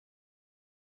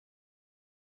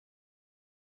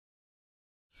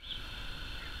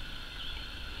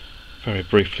very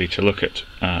briefly to look at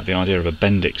the idea of a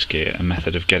Bendix gear, a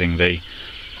method of getting the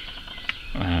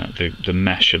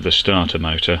mesh of the starter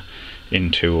motor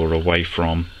into or away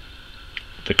from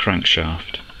the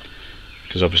crankshaft.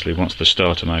 Because obviously once the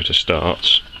starter motor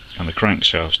starts and the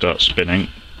crankshaft starts spinning,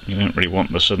 you don't really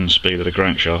want the sudden speed of the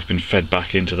crankshaft being fed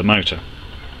back into the motor.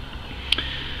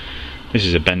 This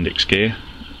is a Bendix gear.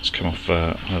 It's come off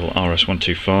a little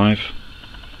RS125,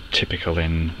 typical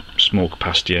in small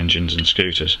capacity engines and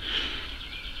scooters.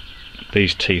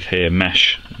 These teeth here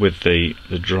mesh with the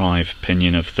drive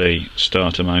pinion of the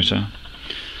starter motor.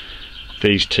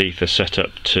 These teeth are set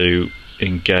up to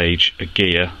engage a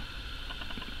gear,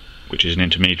 which is an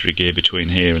intermediary gear between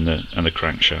here and the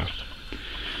crankshaft.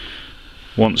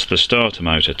 Once the starter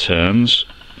motor turns,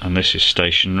 and this is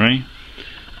stationary,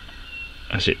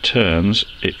 as it turns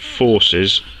it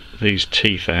forces these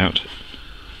teeth out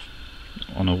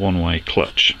on a one-way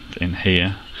clutch in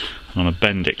here, and on a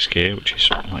Bendix gear, which is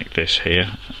like this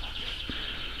here,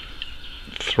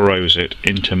 throws it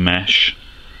into mesh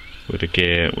with a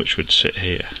gear which would sit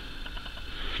here.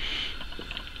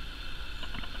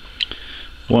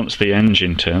 Once the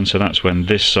engine turns, so that's when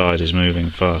this side is moving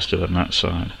faster than that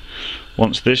side.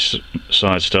 Once this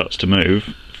side starts to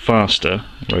move faster,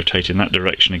 rotate in that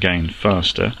direction again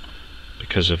faster,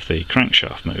 because of the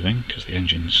crankshaft moving, because the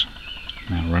engine's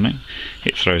now running,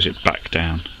 it throws it back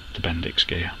down the Bendix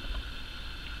gear.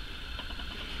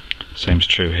 Same's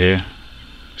true here.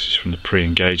 This is from the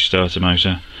pre-engaged starter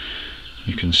motor.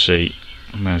 You can see,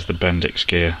 and there's the Bendix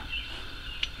gear.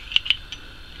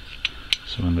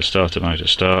 So when the starter motor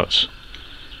starts,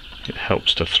 it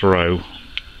helps to throw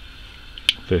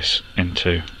this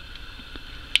into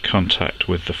contact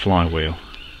with the flywheel.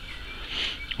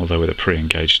 Although with a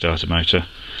pre-engaged starter motor,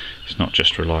 it's not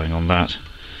just relying on that,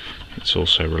 it's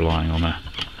also relying on a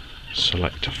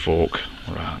selector fork,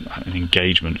 or an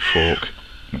engagement fork,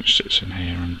 which sits in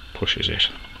here and pushes it.